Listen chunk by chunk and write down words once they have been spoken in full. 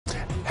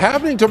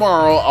Happening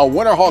tomorrow, a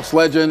Winterhawks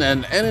legend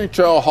and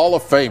NHL Hall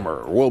of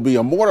Famer will be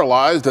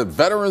immortalized at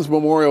Veterans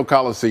Memorial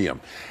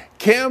Coliseum.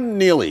 Cam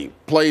Neely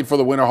played for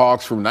the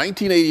Winterhawks from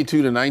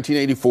 1982 to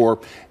 1984.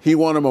 He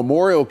won a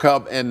Memorial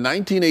Cup in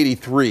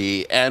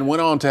 1983 and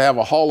went on to have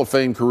a Hall of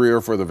Fame career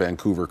for the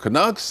Vancouver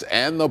Canucks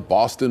and the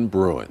Boston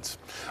Bruins.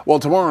 Well,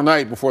 tomorrow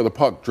night, before the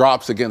puck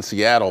drops against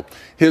Seattle,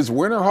 his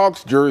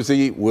Winterhawks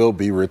jersey will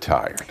be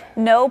retired.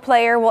 No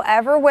player will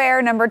ever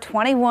wear number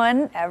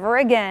 21 ever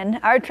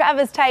again. Our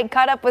Travis Tite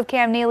caught up with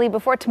Cam Neely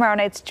before tomorrow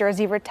night's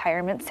jersey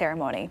retirement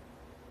ceremony.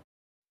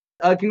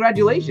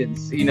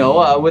 Congratulations,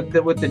 with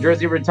the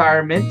jersey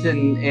retirement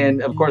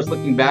and of course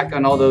looking back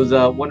on all those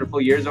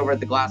wonderful years over at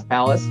the Glass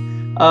Palace.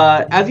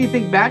 As you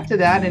think back to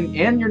that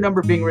and your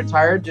number being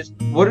retired, just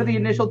what are the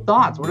initial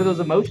thoughts? What are those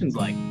emotions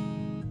like?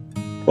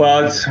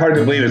 Well, it's hard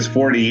to believe it's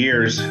 40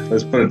 years.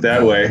 Let's put it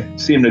that way. It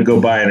seemed to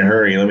go by in a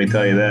hurry, let me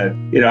tell you that.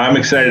 I'm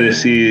excited to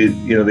see,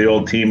 the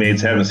old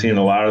teammates. Haven't seen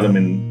a lot of them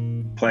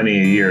in plenty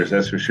of years,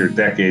 that's for sure,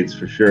 decades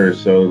for sure.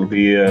 So it'll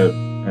be,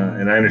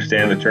 and I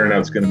understand the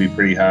turnout's going to be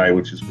pretty high,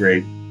 which is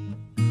great.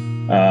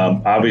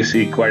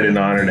 Obviously, quite an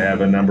honor to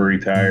have a number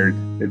retired.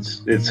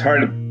 It's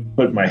hard to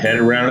put my head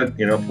around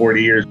it,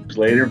 40 years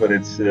later, but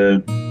it's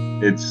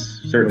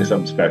certainly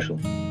something special.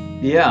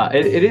 Yeah,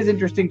 it is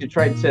interesting to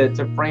try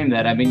to frame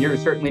that. I mean, you're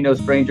certainly no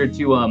stranger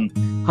to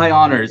high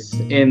honors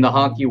in the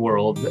hockey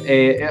world.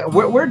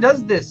 Where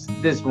does this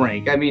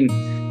rank? I mean,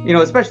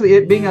 especially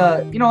it being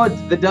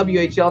it's the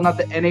WHL, not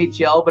the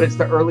NHL, but it's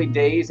the early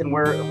days and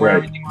where Right.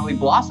 everything really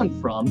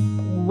blossomed from.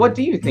 What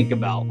do you think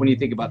about when you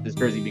think about this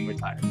jersey being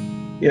retired?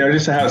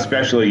 Just how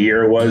special a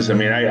year it was. I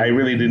mean, I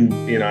really didn't,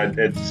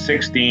 at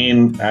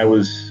 16, I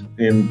was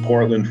in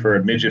Portland for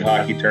a midget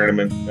hockey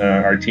tournament.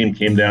 Our team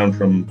came down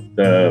from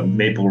the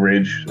Maple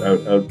Ridge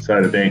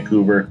outside of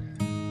Vancouver,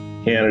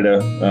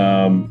 Canada.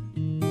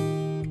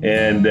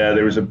 And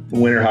there was a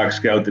Winterhawks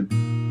scout that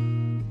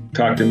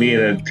talked to me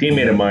and a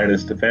teammate of mine, a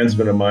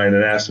defenseman of mine,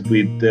 and asked if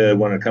we'd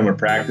want to come and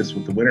practice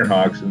with the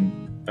Winterhawks. And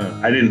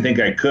I didn't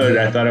think I could.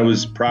 I thought I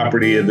was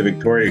property of the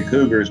Victoria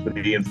Cougars, but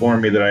he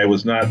informed me that I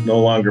was no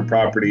longer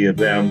property of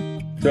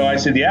them. So I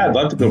said, yeah, I'd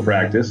love to go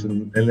practice.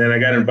 And then I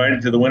got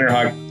invited to the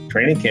Winterhawk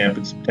training camp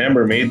in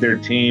September, made their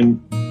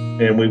team,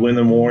 and we win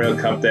the Memorial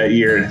Cup that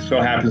year. It so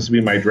happens to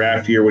be my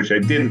draft year, which I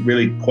didn't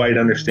really quite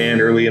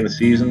understand early in the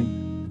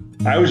season.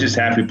 I was just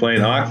happy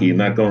playing hockey and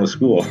not going to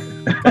school.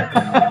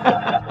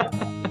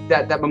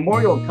 That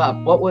Memorial Cup,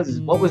 what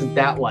was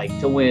that like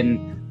to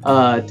win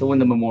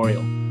the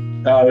Memorial?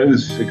 Oh, it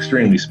was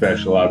extremely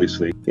special,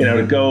 obviously.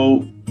 To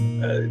go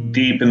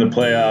deep in the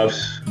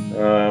playoffs,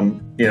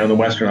 in the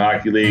Western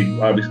Hockey League,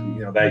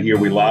 obviously, that year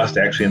we lost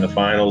actually in the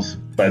finals,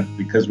 but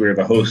because we were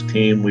the host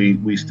team,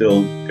 we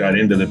still got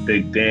into the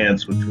big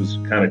dance, which was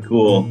kind of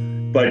cool.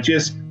 But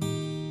just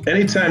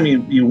anytime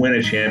you win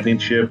a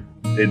championship,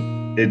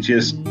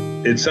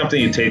 it's something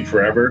you take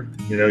forever.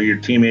 Your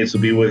teammates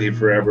will be with you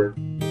forever.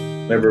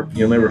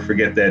 You'll never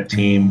forget that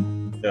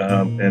team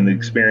and the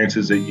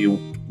experiences that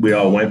we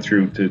all went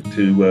through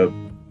to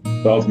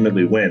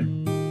ultimately win.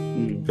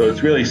 So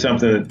it's really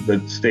something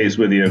that stays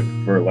with you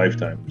for a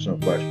lifetime. There's no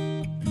question.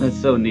 That's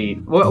so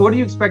neat. What are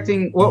you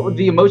expecting? What would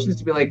the emotions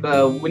to be like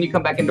when you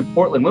come back into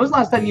Portland? When was the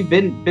last time you've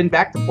been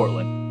back to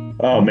Portland?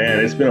 Oh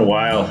man, it's been a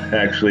while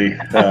actually.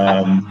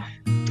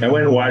 I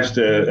went and watched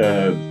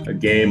a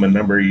game a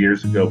number of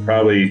years ago,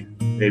 probably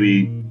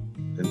maybe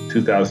in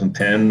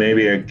 2010.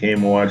 Maybe I came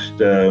and watched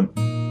a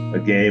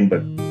game,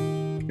 but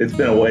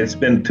it's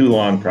been too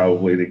long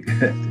probably.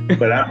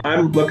 But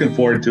I'm looking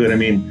forward to it. I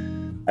mean,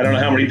 I don't know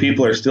how many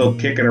people are still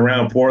kicking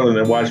around Portland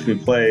and watched me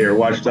play or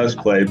watched us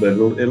play, but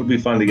it'll be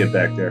fun to get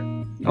back there.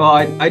 Well,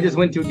 I just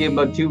went to a game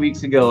about 2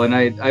 weeks ago, and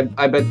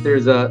I bet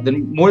there's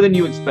more than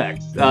you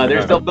expect.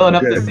 They're still filling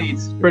up the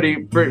seats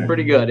pretty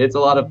good. It's a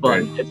lot of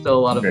fun. Right. It's still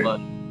a lot of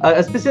fun.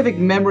 A specific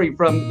memory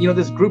from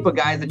this group of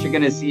guys that you're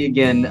going to see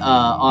again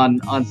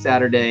on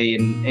Saturday,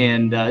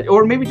 and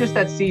or maybe just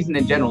that season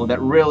in general that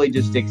really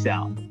just sticks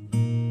out.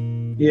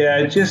 Yeah,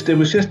 it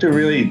was just a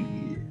really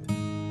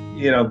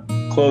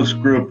close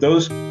group.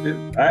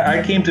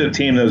 I came to a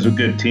team that was a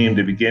good team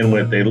to begin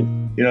with. They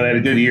had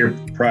a good year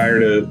prior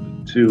to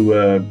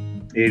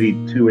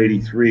 82,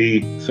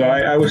 83. So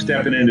I was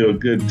stepping into a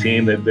good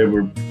team that they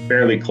were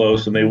fairly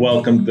close, and they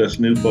welcomed us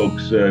new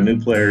folks, new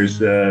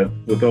players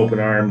with open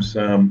arms.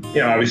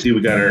 Obviously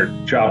we got our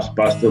chops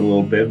busted a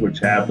little bit, which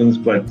happens,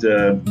 but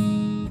for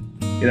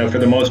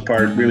the most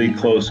part, really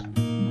close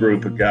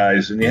group of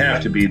guys, and you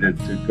have to be to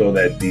go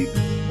that deep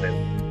and win.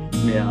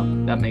 Yeah,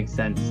 that makes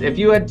sense. If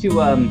you had to,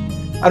 I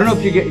don't know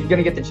if you're going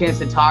to get the chance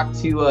to talk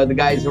to the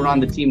guys who are on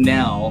the team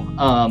now,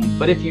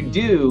 but if you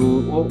do,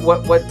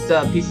 what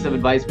pieces of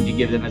advice would you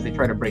give them as they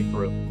try to break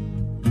through?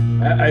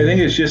 I think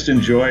it's just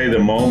enjoy the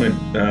moment.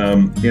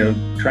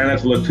 Try not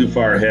to look too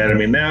far ahead. I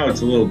mean, now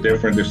it's a little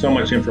different. There's so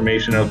much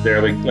information out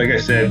there. Like I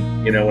said,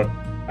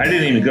 I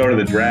didn't even go to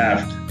the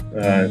draft.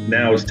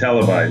 Now it's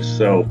televised.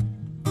 So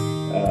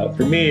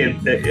for me,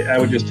 I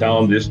would just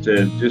tell them just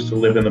to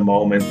live in the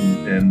moment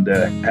and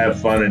have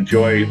fun,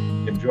 enjoy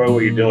enjoy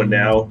what you're doing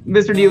now.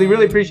 Mr. Neely,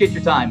 really appreciate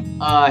your time.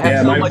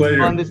 Have so my much pleasure.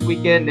 fun this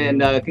weekend,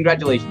 and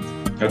congratulations.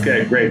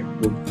 Okay, great.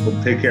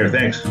 We'll take care.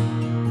 Thanks.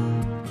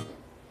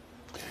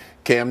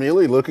 Cam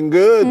Neely looking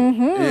good.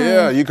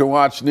 Yeah, you can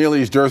watch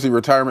Neely's jersey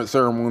retirement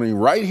ceremony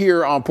right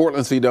here on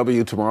Portland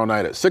CW tomorrow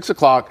night at 6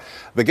 o'clock.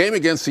 The game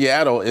against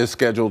Seattle is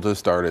scheduled to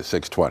start at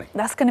 6:20.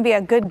 That's going to be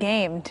a good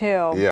game, too. Yeah.